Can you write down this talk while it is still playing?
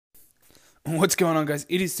What's going on, guys?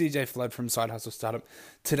 It is CJ Flood from Side Hustle Startup.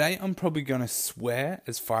 Today, I'm probably going to swear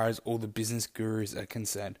as far as all the business gurus are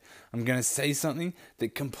concerned. I'm going to say something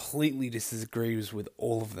that completely disagrees with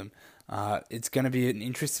all of them. It's going to be an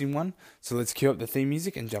interesting one, so let's cue up the theme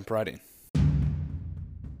music and jump right in.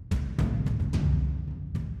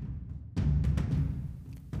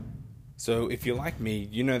 So, if you're like me,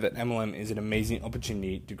 you know that MLM is an amazing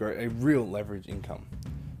opportunity to grow a real leverage income.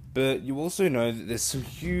 But you also know that there's some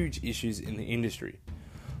huge issues in the industry.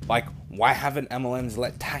 Like, why haven't MLMs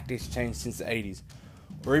let tactics change since the 80s?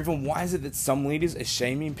 Or even why is it that some leaders are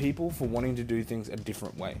shaming people for wanting to do things a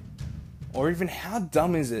different way? Or even how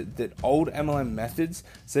dumb is it that old MLM methods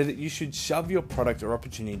say that you should shove your product or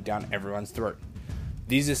opportunity down everyone's throat?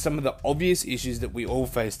 These are some of the obvious issues that we all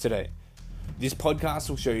face today. This podcast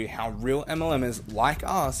will show you how real MLMers like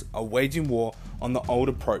us are waging war on the old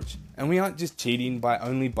approach, and we aren't just cheating by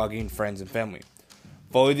only bugging friends and family.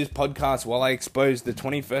 Follow this podcast while I expose the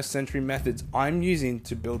 21st century methods I'm using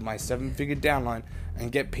to build my 7-figure downline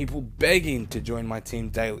and get people begging to join my team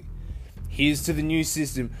daily. Here's to the new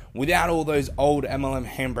system without all those old MLM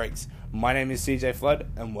handbrakes. My name is CJ Flood,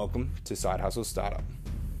 and welcome to Side Hustle Startup.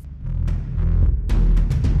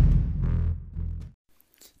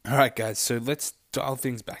 Alright guys, so let's dial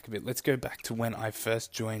things back a bit. Let's go back to when I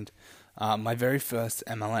first joined my very first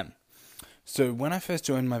MLM. So when I first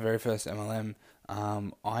joined my very first MLM,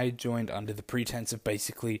 I joined under the pretense of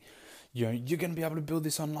basically, you're going to be able to build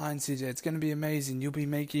this online, CJ. It's going to be amazing. You'll be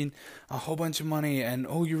making a whole bunch of money, and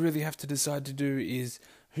all you really have to decide to do is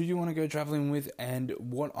who you want to go traveling with and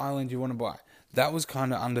what island you want to buy. That was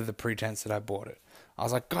kind of under the pretense that I bought it. I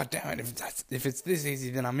was like, God damn it, if it's this easy,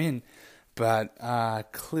 then I'm in. But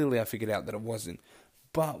clearly I figured out that it wasn't.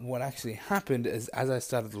 But what actually happened is, as I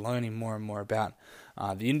started learning more and more about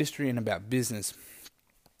the industry and about business,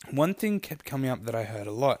 one thing kept coming up that I heard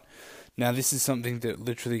a lot. Now, this is something that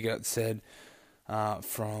literally got said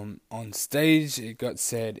from on stage, it got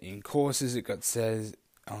said in courses, it got said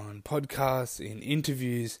on podcasts, in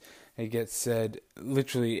interviews, it gets said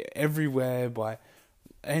literally everywhere by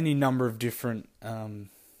any number of different,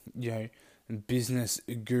 business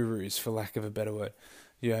gurus, for lack of a better word.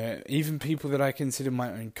 Even people that I consider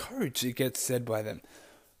my own coach, it gets said by them.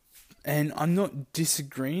 And I'm not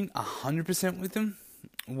disagreeing 100% with them.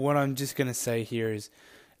 What I'm just going to say here is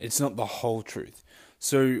it's not the whole truth.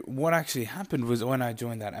 So what actually happened was, when I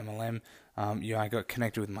joined that MLM, I got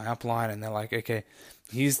connected with my upline, and they're like, okay,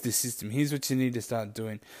 here's the system. Here's what you need to start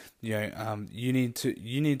doing. You need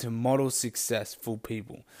to model successful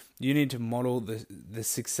people. You need to model the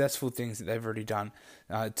successful things that they've already done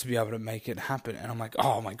to be able to make it happen. And I'm like,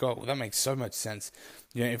 oh my God, well, that makes so much sense.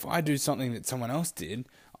 If I do something that someone else did,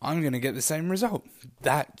 I'm going to get the same result.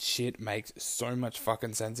 That shit makes so much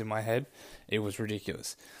fucking sense in my head. It was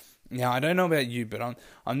ridiculous. Now, I don't know about you, but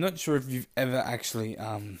I'm not sure if you've ever actually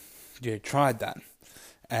tried that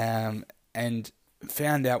and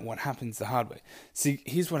found out what happens the hard way. See,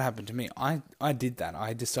 here's what happened to me. I did that.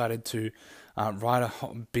 I decided to write a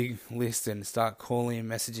big list and start calling and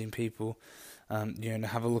messaging people, to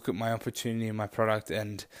have a look at my opportunity and my product.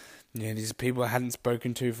 And these are people I hadn't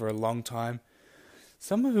spoken to for a long time.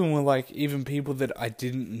 Some of them were like even people that I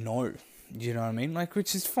didn't know. You know what I mean? Like,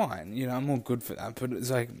 which is fine. I'm all good for that. But it's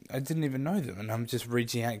like, I didn't even know them. And I'm just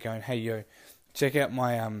reaching out going, hey, check out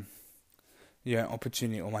my,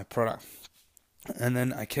 opportunity or my product. And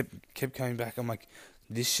then I kept coming back. I'm like,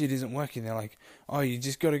 this shit isn't working. They're like, oh, you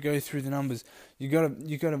just got to go through the numbers. You got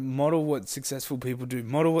to model what successful people do.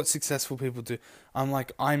 Model what successful people do. I'm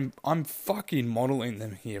like, I'm fucking modeling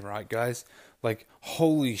them here, right, guys? Like,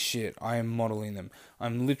 holy shit, I am modeling them.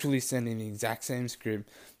 I'm literally sending the exact same script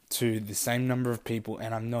to the same number of people,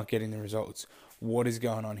 and I'm not getting the results. What is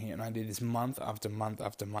going on here? And I did this month after month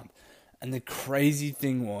after month. And the crazy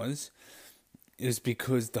thing is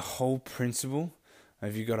because the whole principle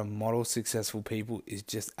of you got to model successful people is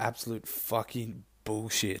just absolute fucking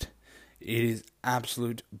bullshit. It is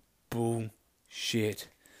absolute bullshit.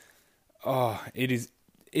 Oh,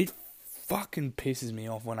 it fucking pisses me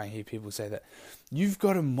off when I hear people say that. You've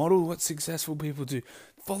got to model what successful people do.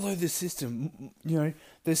 Follow the system.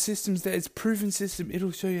 The system's there. It's a proven system.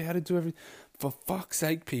 It'll show you how to do everything. For fuck's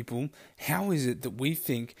sake, people, how is it that we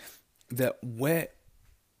think that we're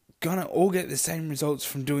gonna all get the same results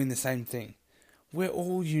from doing the same thing? We're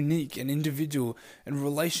all unique and individual, and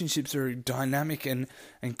relationships are a dynamic and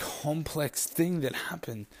complex thing that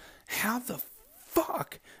happen. How the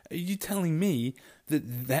fuck are you telling me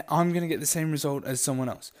that I'm going to get the same result as someone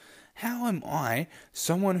else? How am I,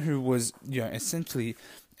 someone who was, essentially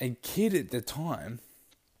a kid at the time,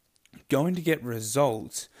 going to get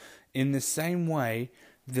results in the same way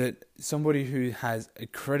that somebody who has a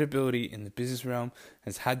credibility in the business realm,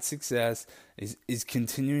 has had success, is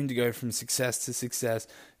continuing to go from success to success,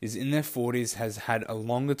 is in their 40s, has had a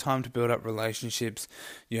longer time to build up relationships,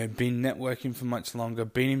 been networking for much longer,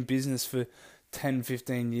 been in business for 10,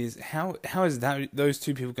 15 years. How is that those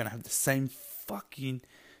two people going to have the same fucking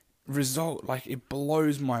result? Like, it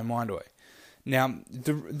blows my mind away. Now,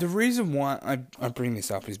 the reason why I bring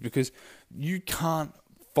this up is because you can't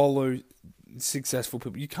follow successful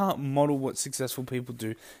people. You can't model what successful people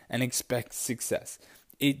do and expect success.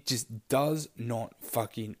 It just does not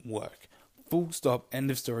fucking work. Full stop.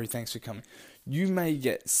 End of story. Thanks for coming. You may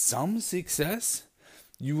get some success.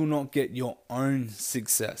 You will not get your own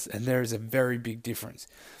success. And there is a very big difference.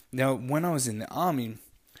 Now, when I was in the army,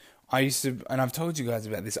 I used to, and I've told you guys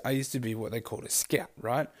about this, I used to be what they called a scout,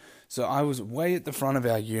 right? So I was way at the front of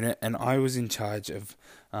our unit, and I was in charge of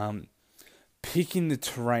picking the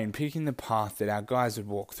terrain, picking the path that our guys would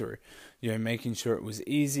walk through. Making sure it was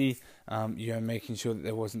easy, making sure that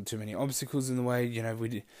there wasn't too many obstacles in the way.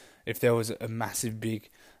 If there was a massive big,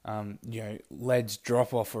 ledge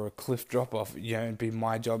drop off or a cliff drop off, it'd be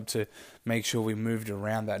my job to make sure we moved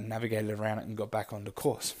around that, navigated around it, and got back onto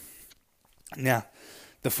course. Now,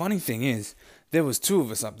 the funny thing is, there was two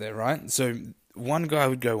of us up there, right? So one guy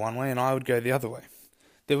would go one way and I would go the other way.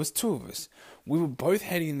 There was two of us. We were both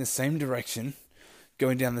heading in the same direction,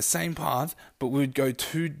 going down the same path, but we would go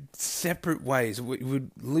two separate ways. We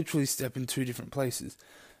would literally step in two different places.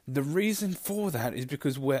 The reason for that is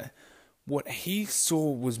because what he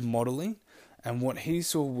saw was modeling and what he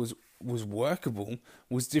saw was workable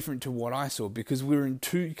was different to what I saw, because we were in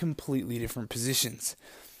two completely different positions.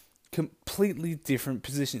 Completely different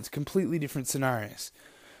scenarios.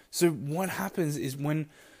 So what happens is when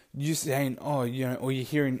you're saying, or you're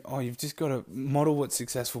hearing, you've just got to model what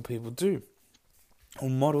successful people do, or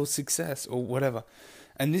model success, or whatever.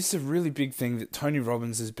 And this is a really big thing that Tony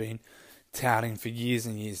Robbins has been touting for years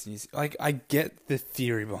and years and years. Like, I get the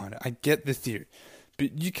theory behind it.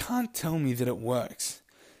 But you can't tell me that it works,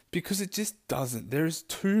 because it just doesn't. There is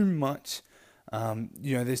too much,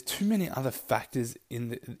 there's too many other factors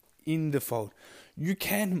in the fold. You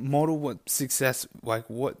can model what successful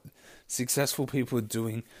people are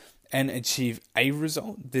doing and achieve a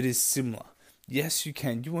result that is similar. Yes, you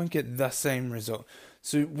can. You won't get the same result.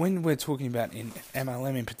 So when we're talking about in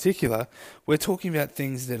MLM in particular, we're talking about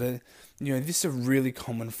things that are, this is a really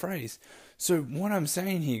common phrase. So what I'm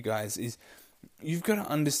saying here, guys, is you've got to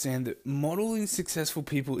understand that modeling successful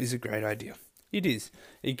people is a great idea. It is.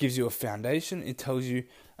 It gives you a foundation. It tells you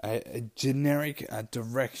a generic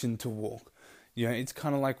direction to walk. It's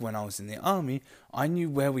kind of like when I was in the army, I knew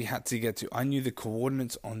where we had to get to. I knew the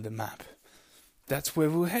coordinates on the map. That's where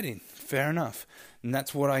we were heading. Fair enough. And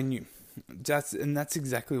that's what I knew. That's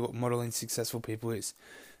exactly what modeling successful people is.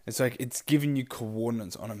 It's like it's giving you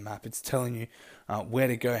coordinates on a map. It's telling you where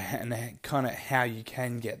to go and kind of how you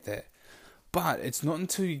can get there. But it's not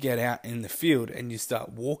until you get out in the field and you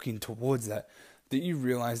start walking towards that you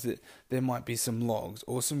realize that there might be some logs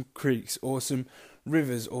or some creeks or some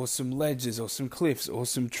rivers or some ledges or some cliffs or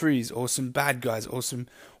some trees or some bad guys or some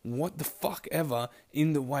what the fuck ever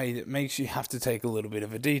in the way that makes you have to take a little bit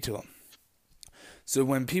of a detour. So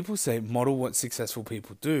when people say model what successful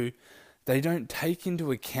people do, they don't take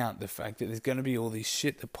into account the fact that there's going to be all this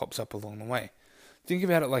shit that pops up along the way. Think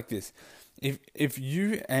about it like this. If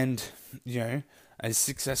you and, a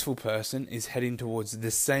successful person is heading towards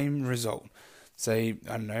the same result, say,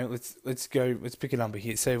 I don't know, let's pick a number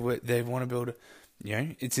here. Say they want to build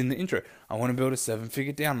it's in the intro. I want to build a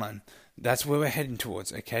 7-figure downline. That's where we're heading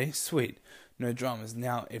towards. Okay, sweet. No dramas.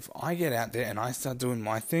 Now, if I get out there and I start doing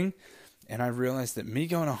my thing, and I realize that me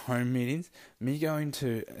going to home meetings, me going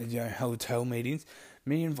to hotel meetings,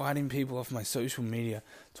 me inviting people off my social media,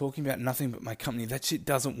 talking about nothing but my company, that shit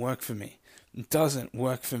doesn't work for me. It doesn't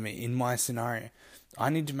work for me in my scenario. I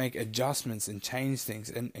need to make adjustments and change things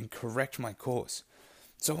and correct my course.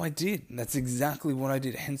 So I did. That's exactly what I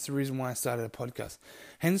did. Hence the reason why I started a podcast.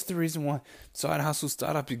 Hence the reason why Side Hustle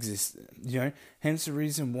Startup exists. Hence the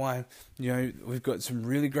reason why, we've got some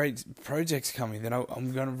really great projects coming that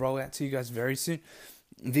I'm going to roll out to you guys very soon.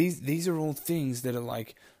 These are all things that are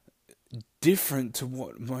like different to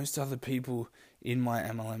what most other people in my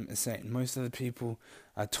MLM are saying. Most other people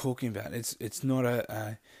are talking about. It's not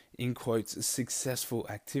a in quotes, a successful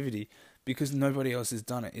activity, because nobody else has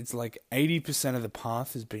done it. It's like 80% of the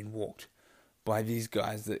path has been walked by these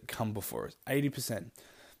guys that come before us. 80%.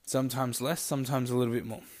 Sometimes less, sometimes a little bit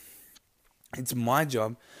more. It's my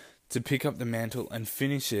job to pick up the mantle and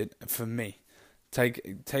finish it for me. Take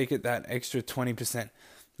it that extra 20%.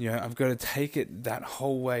 I've got to take it that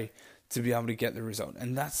whole way to be able to get the result.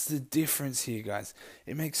 And that's the difference here, guys.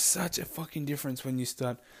 It makes such a fucking difference when you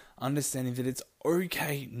start understanding that it's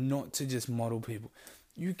okay not to just model people.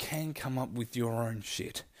 You can come up with your own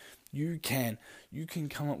shit. You can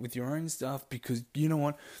come up with your own stuff, because you know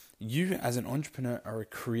what? You as an entrepreneur are a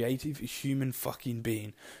creative human fucking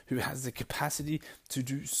being who has the capacity to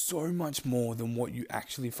do so much more than what you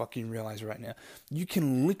actually fucking realize right now. You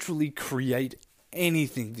can literally create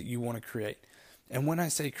anything that you want to create. And when I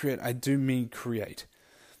say create, I do mean create.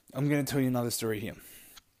 I'm going to tell you another story here.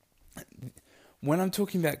 When I'm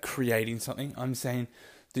talking about creating something, I'm saying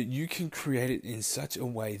that you can create it in such a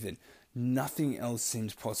way that nothing else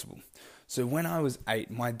seems possible. So when I was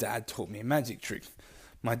 8, my dad taught me a magic trick.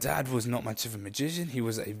 My dad was not much of a magician. He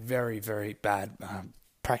was a very, very bad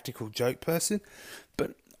practical joke person.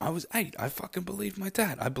 But I was 8. I fucking believed my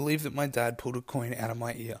dad. I believed that my dad pulled a coin out of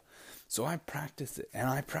my ear. So I practiced it, and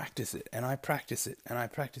I practiced it, and I practiced it, and I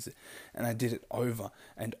practiced it. And I did it over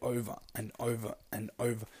and over and over and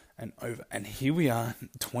over and over. And here we are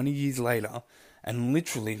 20 years later, and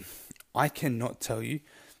literally, I cannot tell you.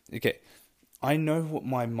 Okay, I know what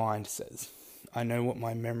my mind says. I know what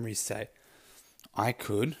my memories say. I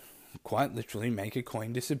could, quite literally, make a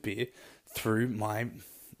coin disappear through my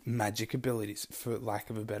magic abilities, for lack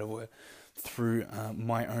of a better word, through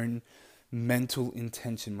my own mental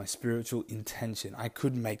intention, my spiritual intention. I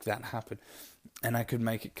could make that happen, and I could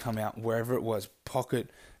make it come out wherever it was, pocket,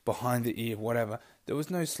 behind the ear, whatever. There was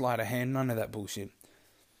no sleight of hand, none of that bullshit.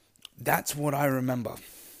 That's what I remember.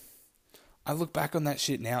 I look back on that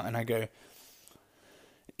shit now and I go,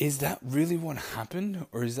 is that really what happened,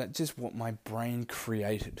 or is that just what my brain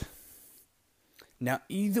created? Now,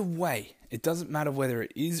 either way, it doesn't matter whether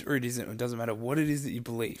it is or it isn't. It doesn't matter what it is that you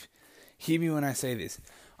believe. Hear me when I say this.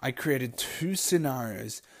 I created 2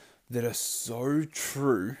 scenarios that are so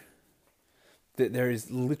true that there is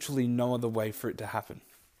literally no other way for it to happen.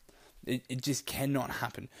 It just cannot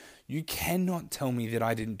happen. You cannot tell me that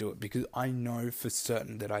I didn't do it, because I know for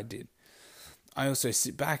certain that I did. I also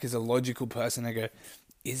sit back as a logical person. I go,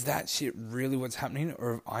 is that shit really what's happening?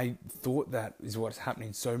 Or have I thought that is what's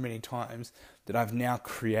happening so many times that I've now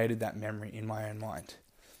created that memory in my own mind?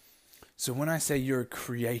 So when I say you're a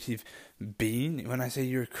creative being, when I say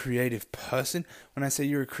you're a creative person, when I say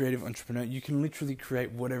you're a creative entrepreneur, you can literally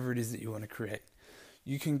create whatever it is that you want to create.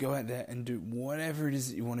 You can go out there and do whatever it is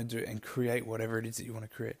that you want to do and create whatever it is that you want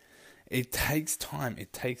to create. It takes time,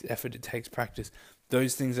 it takes effort, it takes practice.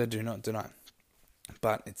 Those things I do not deny,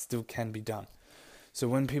 but it still can be done. So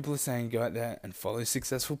when people are saying go out there and follow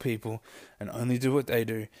successful people and only do what they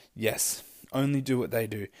do, yes, only do what they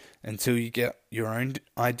do until you get your own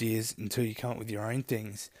ideas, until you come up with your own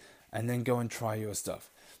things, and then go and try your stuff.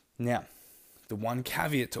 Now, the one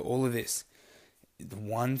caveat to all of this, the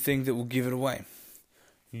one thing that will give it away,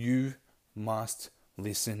 you must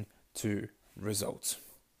listen to results.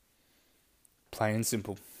 Plain and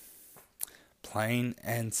simple. Plain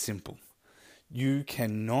and simple. You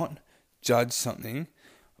cannot judge something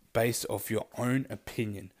based off your own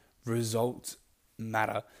opinion. Results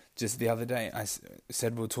matter. Just the other day, I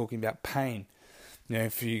said we were talking about pain. You know,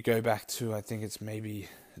 if you go back to, I think it's maybe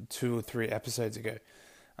 2 or 3 episodes ago,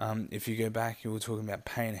 if you go back, you were talking about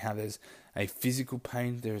pain, how there's a physical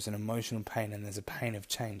pain, there's an emotional pain, and there's a pain of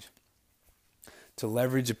change. To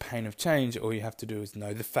leverage a pain of change, all you have to do is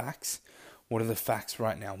know the facts. What are the facts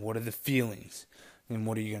right now? What are the feelings? And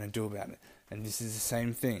what are you going to do about it? And this is the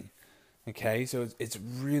same thing. Okay, so it's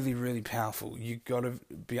really, really powerful. You got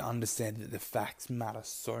to understand that the facts matter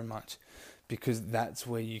so much, because that's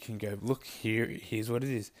where you can go, look, here's what it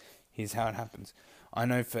is. Here's how it happens. I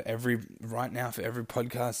know right now for every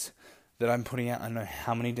podcast that I'm putting out, I know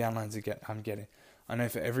how many downloads I'm getting. I know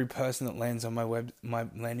for every person that lands on my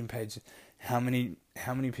landing page, how many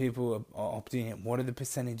people are opting in. What are the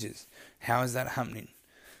percentages? How is that happening?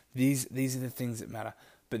 These are the things that matter.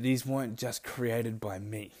 But these weren't just created by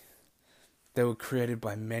me. They were created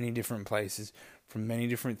by many different places, from many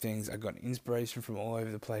different things. I got inspiration from all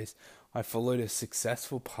over the place. I followed a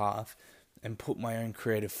successful path and put my own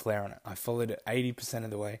creative flair on it. I followed it 80% of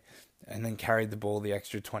the way and then carried the ball the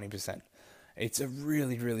extra 20%. It's a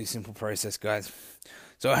really, really simple process, guys.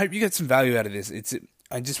 So I hope you get some value out of this.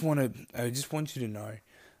 I just want you to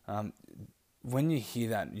know, when you hear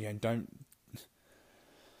that, don't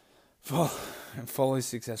follow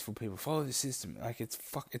successful people. Follow the system. Like,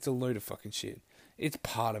 it's a load of fucking shit. It's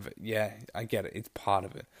part of it. Yeah, I get it. It's part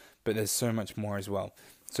of it. But there's so much more as well.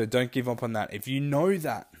 So don't give up on that. If you know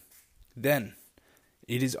that, then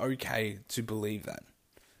it is okay to believe that.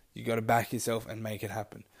 You got to back yourself and make it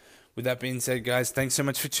happen. with that being said, guys, thanks so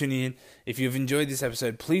much for tuning in. If you've enjoyed this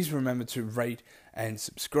episode, please remember to rate and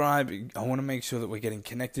subscribe. I want to make sure that we're getting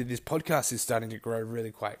connected. This podcast is starting to grow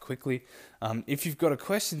really quite quickly. If you've got a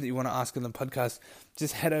question that you want to ask on the podcast,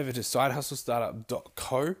 just head over to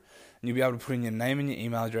sidehustlestartup.co and you'll be able to put in your name and your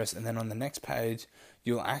email address, and then on the next page,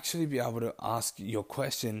 you'll actually be able to ask your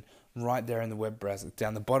question right there in the web browser.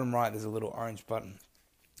 Down the bottom right, there's a little orange button.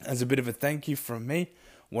 As a bit of a thank you from me,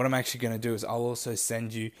 what I'm actually going to do is I'll also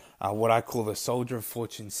send you what I call the Soldier of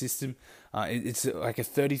Fortune system. It's like a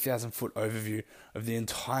 30,000 foot overview of the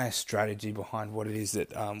entire strategy behind what it is that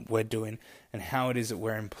we're doing and how it is that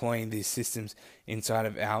we're employing these systems inside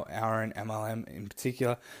of our own MLM in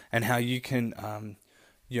particular, and how you can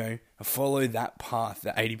follow that path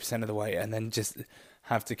the 80% of the way and then just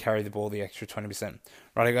have to carry the ball the extra 20%.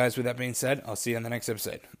 Righto, guys, with that being said, I'll see you in the next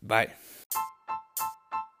episode. Bye.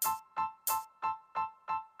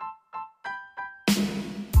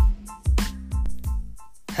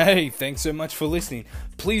 Hey, thanks so much for listening.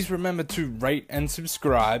 Please remember to rate and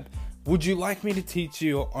subscribe. Would you like me to teach you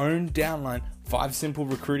your own downline 5 simple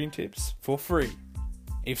recruiting tips for free?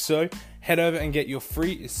 If so, head over and get your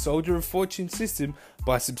free Soldier of Fortune system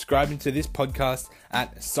by subscribing to this podcast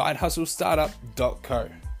at sidehustlestartup.co.